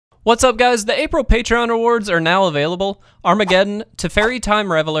What's up, guys? The April Patreon rewards are now available. Armageddon, Teferi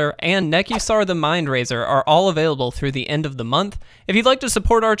Time Reveler, and Nekusar the Mind Razor are all available through the end of the month. If you'd like to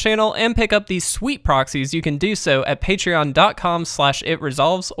support our channel and pick up these sweet proxies, you can do so at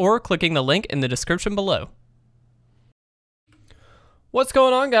patreon.com/itresolves or clicking the link in the description below. What's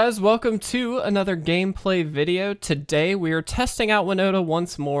going on, guys? Welcome to another gameplay video. Today we are testing out Winota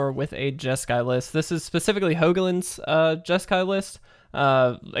once more with a Jeskai list. This is specifically Hoogland's Jeskai list.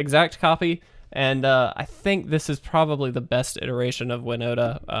 Exact copy, and I think this is probably the best iteration of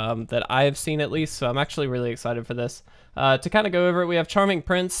Winota that I have seen, at least, so I'm actually really excited for this. To kind of go over it, we have Charming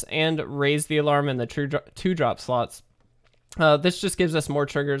Prince and Raise the Alarm in the 2-drop slots. This just gives us more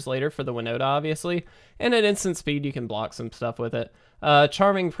triggers later for the Winota, obviously, and at instant speed you can block some stuff with it.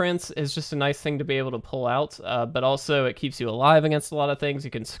 Charming Prince is just a nice thing to be able to pull out, but also it keeps you alive against a lot of things.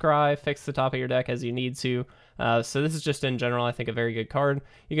 You can scry, fix the top of your deck as you need to. So this is just in general, I think, a very good card.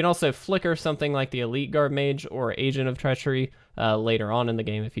 You can also flicker something like the Elite Guardmage or Agent of Treachery later on in the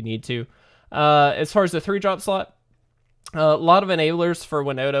game if you need to. As far as the 3-drop slot, a lot of enablers for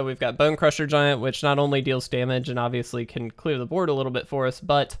Winota. We've got Bonecrusher Giant, which not only deals damage and obviously can clear the board a little bit for us,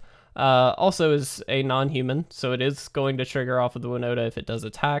 but also is a non-human, so it is going to trigger off of the Winota if it does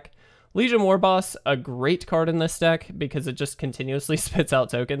attack. Legion Warboss, a great card in this deck because it just continuously spits out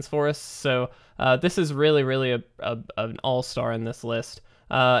tokens for us, so this is really an all-star in this list.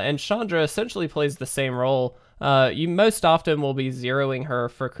 And Chandra essentially plays the same role. You most often will be zeroing her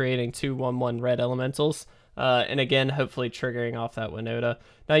for creating 2/1/1 red elementals, and again, hopefully triggering off that Winota.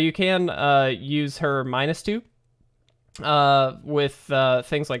 Now you can use her -2 with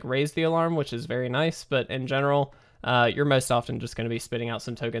things like Raise the Alarm, which is very nice, but in general, you're most often just going to be spitting out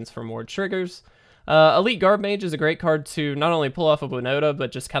some tokens for more triggers. Elite Guardmage is a great card to not only pull off of Winota,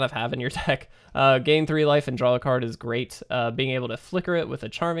 but just kind of have in your deck. Gain 3 life and draw a card is great. Being able to flicker it with a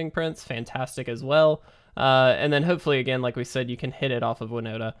Charming Prince, fantastic as well. And then hopefully, again, like we said, you can hit it off of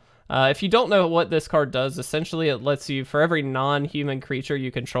Winota. If you don't know what this card does, essentially it lets you, for every non-human creature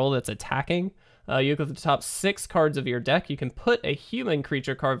you control that's attacking, you look at the top 6 cards of your deck, you can put a human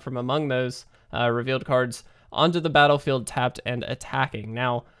creature card from among those revealed cards onto the battlefield tapped and attacking.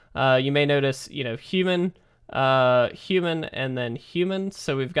 Now, you may notice, human, human, and then human.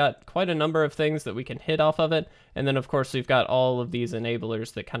 So we've got quite a number of things that we can hit off of it. And then, of course, we've got all of these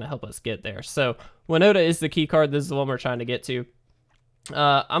enablers that kind of help us get there. So Winota is the key card. This is the one we're trying to get to.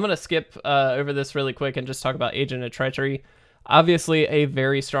 I'm going to skip over this really quick and just talk about Agent of Treachery. Obviously, a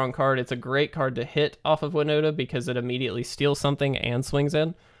very strong card. It's a great card to hit off of Winota because it immediately steals something and swings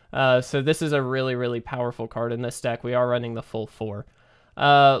in. So this is a really powerful card in this deck. We are running the full 4.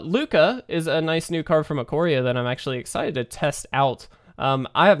 Lukka is a nice new card from Ikoria that I'm actually excited to test out.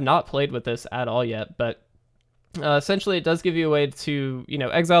 I have not played with this at all yet, but essentially it does give you a way to,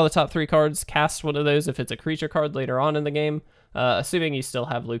 exile the top 3 cards, cast one of those if it's a creature card later on in the game, assuming you still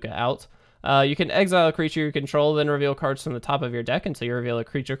have Lukka out. You can exile a creature you control, then reveal cards from the top of your deck until you reveal a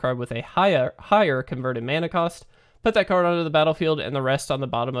creature card with a higher converted mana cost. Put that card onto the battlefield and the rest on the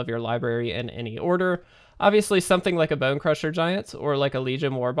bottom of your library in any order. Obviously, something like a Bonecrusher Giant or like a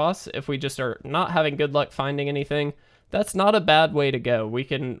Legion Warboss, if we just are not having good luck finding anything, that's not a bad way to go. We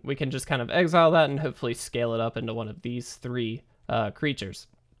can just kind of exile that and hopefully scale it up into one of these 3 creatures.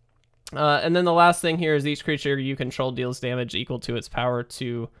 And then the last thing here is each creature you control deals damage equal to its power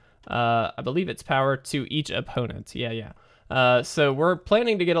to, I believe it's power to each opponent. Yeah. So we're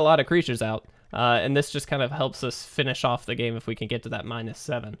planning to get a lot of creatures out. And this just kind of helps us finish off the game if we can get to that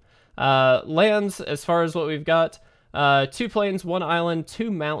 -7. Lands, as far as what we've got, 2 plains, 1 island,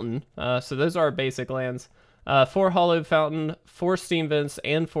 2 mountain. So those are our basic lands. 4 Hallowed Fountain, 4 Steam Vents,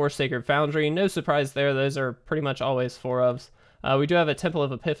 and 4 Sacred Foundry. No surprise there. Those are pretty much always 4 ofs. We do have a Temple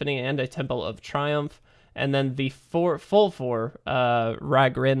of Epiphany and a Temple of Triumph. And then the full 4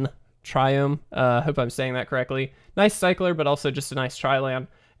 Raugrin Triome. Hope I'm saying that correctly. Nice cycler, but also just a nice tri-land.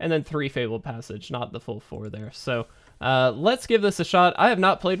 And then 3 Fabled Passage, not the full 4 there. So let's give this a shot. I have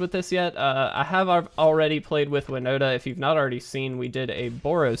not played with this yet. I have already played with Winota. If you've not already seen, we did a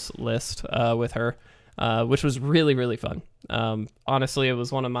Boros list with her, which was really fun. Honestly, it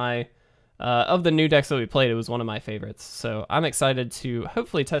was one of my, of the new decks that we played, it was one of my favorites. So I'm excited to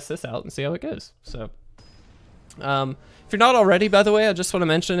hopefully test this out and see how it goes. So if you're not already, by the way, I just want to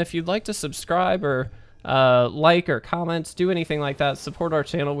mention, if you'd like to subscribe or like or comment, do anything like that, support our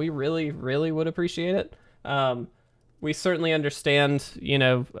channel, we really would appreciate it. We certainly understand,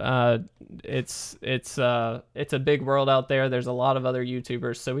 it's a big world out there. There's a lot of other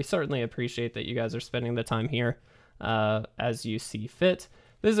YouTubers, so we certainly appreciate that you guys are spending the time here as you see fit.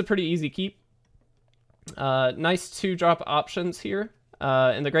 This is a pretty easy keep. Nice 2-drop options here.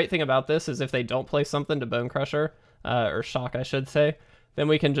 And the great thing about this is if they don't play something to Bonecrusher, or Shock, I should say, then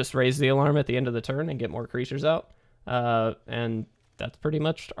we can just raise the alarm at the end of the turn and get more creatures out. And that's pretty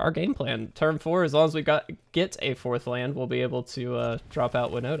much our game plan. Turn 4, as long as we get a 4th land, we'll be able to drop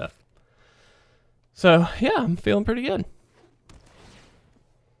out Winota. So, yeah, I'm feeling pretty good.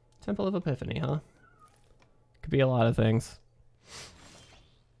 Temple of Epiphany, huh? Could be a lot of things.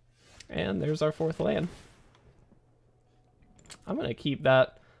 And there's our 4th land. I'm going to keep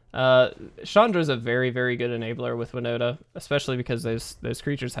that. Chandra's a very, very good enabler with Winota, especially because those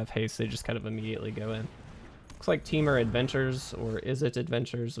creatures have haste. They just kind of immediately go in. Looks like Teamer Adventures, or is it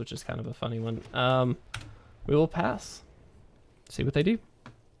Adventures, which is kind of a funny one. We will pass. See what they do.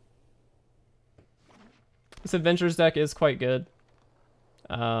 This Adventures deck is quite good.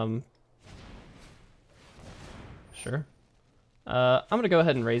 Sure. I'm going to go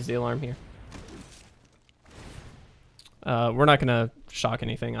ahead and raise the alarm here. We're not going to shock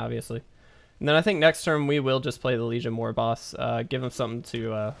anything, obviously. And then I think next turn we will just play the Legion Warboss. Give them something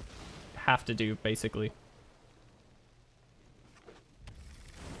to have to do, basically.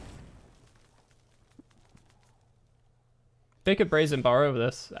 They could Brazen Borrow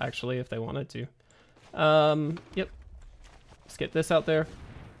this, actually, if they wanted to. Yep. Let's get this out there.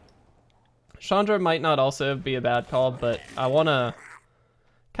 Chandra might not also be a bad call, but I want to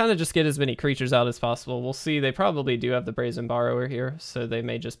kind of just get as many creatures out as possible. We'll see. They probably do have the Brazen Borrower here, so they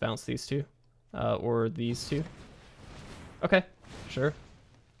may just bounce these two. Or these two. Okay, sure.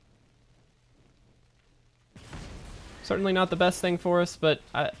 Certainly not the best thing for us, but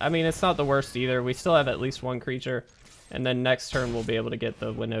I mean, it's not the worst either. We still have at least one creature, and then next turn we'll be able to get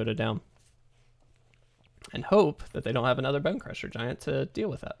the Winota down. And hope that they don't have another Bonecrusher Giant to deal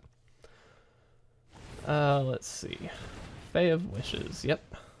with that. Let's see. Fae of Wishes, yep.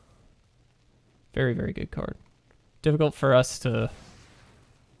 Very, very good card. Difficult for us to...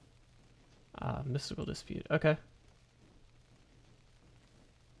 Mystical Dispute, okay.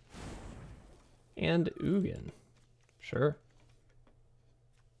 And Ugin, sure.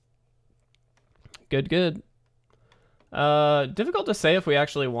 Good, good. Difficult to say if we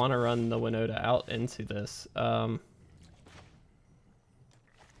actually want to run the Winota out into this. I'm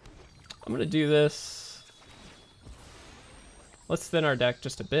going to do this. Let's thin our deck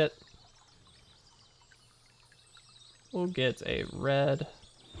just a bit. We'll get a red.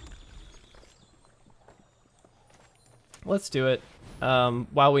 Let's do it.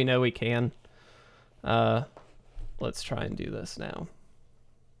 While we know we can. Let's try and do this now.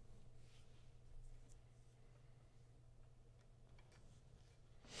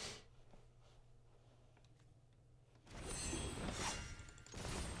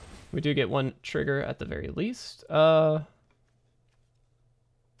 We do get one trigger at the very least. Let's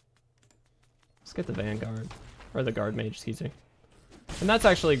get the Vanguard, or the Guardmage, excuse me. And that's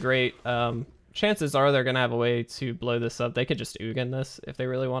actually great. Chances are they're going to have a way to blow this up. They could just Ugin this if they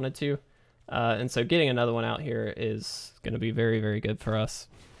really wanted to. And so getting another one out here is going to be very, very good for us.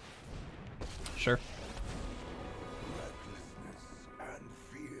 Sure.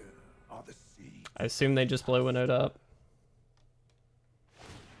 I assume they just blow Winota up.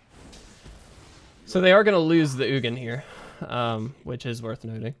 So they are going to lose the Ugin here, which is worth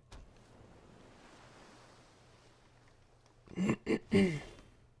noting.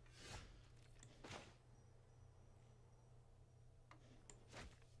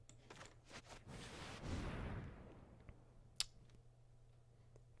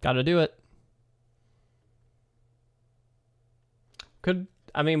 Gotta do it.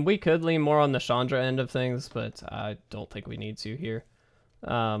 I mean, we could lean more on the Chandra end of things, but I don't think we need to here.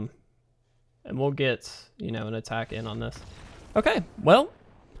 And we'll get, you know, an attack in on this. Okay, well,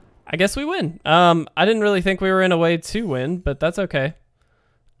 I guess we win. I didn't really think we were in a way to win, but that's okay.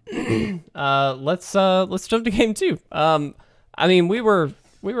 Let's jump to game 2. I mean, we were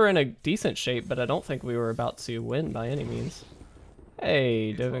in a decent shape, but I don't think we were about to win by any means.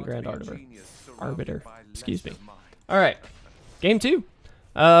 Hey, Dovin Grand Arbiter. Excuse me. All right, game 2.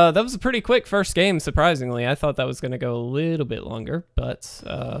 That was a pretty quick first game, surprisingly. I thought that was going to go a little bit longer, but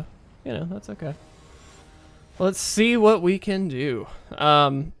you know, that's okay. Let's see what we can do.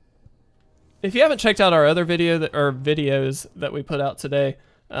 If you haven't checked out our other videos that we put out today,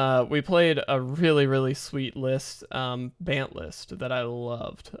 we played a really, really sweet list, Bant list that I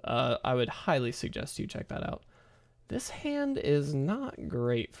loved. I would highly suggest you check that out. This hand is not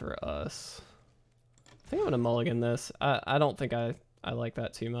great for us. I think I'm gonna mulligan this. I don't think I like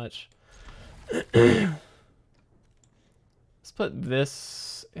that too much. Let's put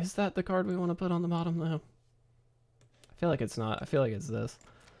this. Is that the card we want to put on the bottom though? I feel like it's not. I feel like it's this.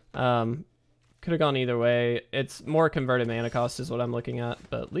 Could have gone either way. It's more converted mana cost is what I'm looking at,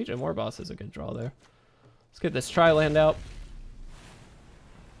 but Legion Warboss is a good draw there. Let's get this Tri-land out.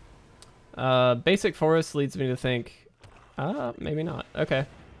 Basic Forest leads me to think, maybe not. Okay,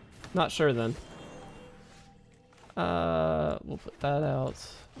 not sure then. We'll put that out.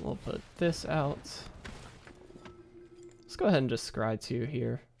 We'll put this out. Let's go ahead and just scry 2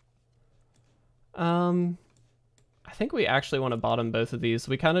 here. I think we actually want to bottom both of these.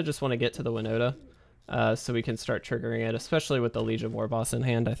 We kind of just want to get to the Winota, so we can start triggering it, especially with the Legion Warboss in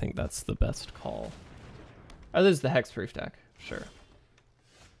hand. I think that's the best call. Oh, this is the Hexproof deck. Sure.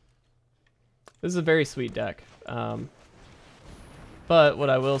 This is a very sweet deck. But what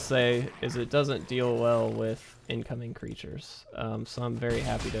I will say is it doesn't deal well with incoming creatures. So I'm very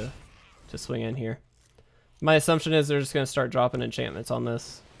happy to swing in here. My assumption is they're just going to start dropping enchantments on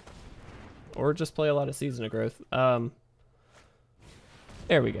this. Or just play a lot of Season of Growth. There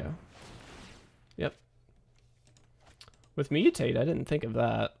we go. Yep. With Mutate, I didn't think of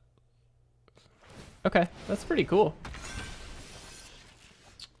that. Okay, that's pretty cool.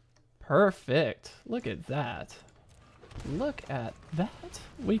 Perfect. Look at that. Look at that.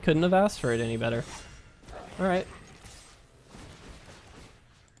 We couldn't have asked for it any better. Alright.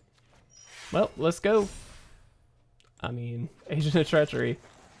 Well, let's go. I mean, Agent of Treachery.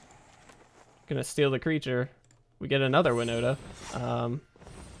 Gonna steal the creature. We get another Winota.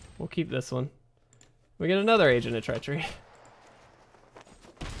 We'll keep this one. We get another Agent of Treachery.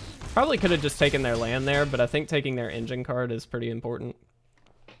 Probably could have just taken their land there, but I think taking their engine card is pretty important.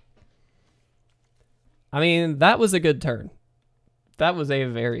 I mean, that was a good turn. That was a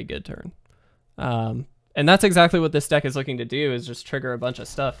very good turn. And that's exactly what this deck is looking to do, is just trigger a bunch of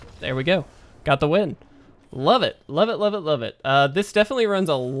stuff. There we go. Got the win. Love it. Love it, love it, love it. This definitely runs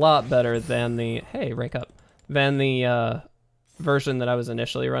a lot better than the... Hey, rake up. Than the version that I was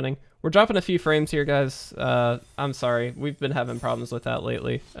initially running. We're dropping a few frames here, guys. I'm sorry. We've been having problems with that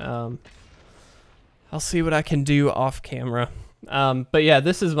lately. I'll see what I can do off camera. But yeah,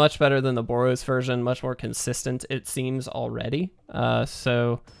 this is much better than the Boros version. Much more consistent, it seems, already.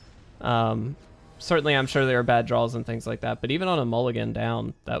 Certainly I'm sure there are bad draws and things like that. But even on a mulligan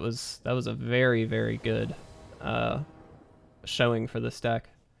down, that was a very, very good showing for this deck.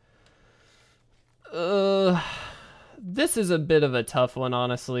 This is a bit of a tough one,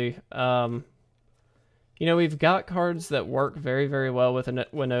 honestly. You know, we've got cards that work very, very well with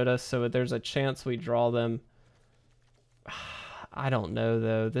Winota, so there's a chance we draw them. I don't know,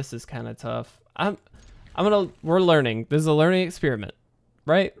 though. This is kind of tough. We're learning. This is a learning experiment,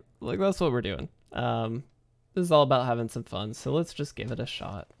 right? Like, that's what we're doing. This is all about having some fun, so let's just give it a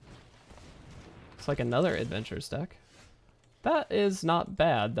shot. Looks like another Adventures deck. That is not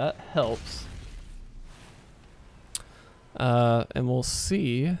bad. That helps. And we'll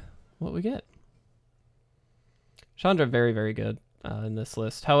see what we get. Chandra, very, very good in this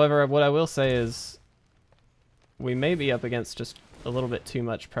list. However, what I will say is we may be up against just a little bit too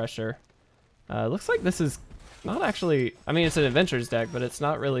much pressure. Looks like this is not actually... I mean, it's an Adventures deck, but it's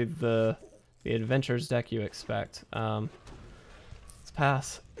not really the Adventures deck you expect. Let's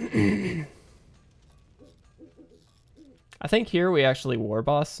pass. I think here we actually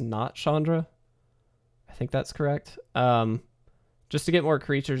Warboss, not Chandra. I think that's correct. Just to get more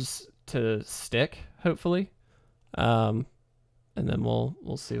creatures to stick, hopefully. And then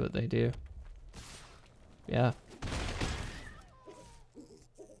we'll see what they do. Yeah.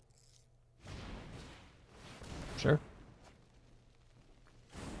 Sure.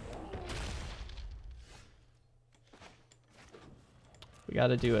 We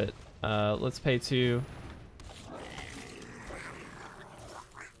gotta do it. Let's pay 2.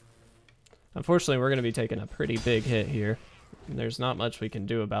 Unfortunately, we're gonna be taking a pretty big hit here. There's not much we can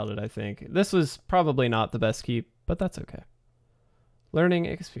do about it, I think. This was probably not the best keep, but that's okay. Learning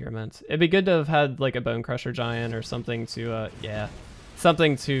experiments. It'd be good to have had like a Bonecrusher Giant or something to,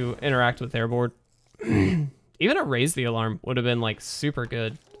 something to interact with their board. Even a Raise the Alarm would have been like super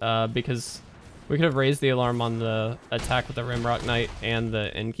good, because we could have raised the alarm on the attack with the Rimrock Knight and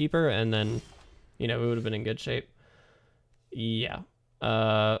the Innkeeper, and then, you know, we would have been in good shape. Yeah.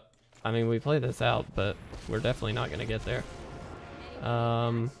 I mean, we play this out, but we're definitely not going to get there.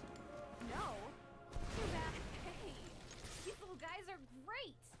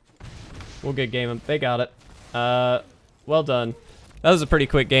 We'll good game them. They got it. Well done. That was a pretty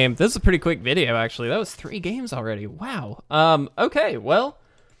quick game. This is a pretty quick video, actually. That was 3 games already. Wow. Okay, well,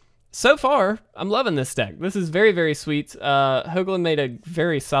 so far, I'm loving this deck. This is very, very sweet. Hoogland made a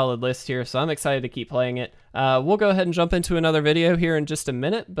very solid list here, so I'm excited to keep playing it. We'll go ahead and jump into another video here in just a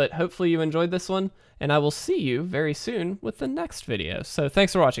minute, but hopefully you enjoyed this one, and I will see you very soon with the next video. So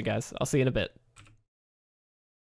thanks for watching, guys. I'll see you in a bit.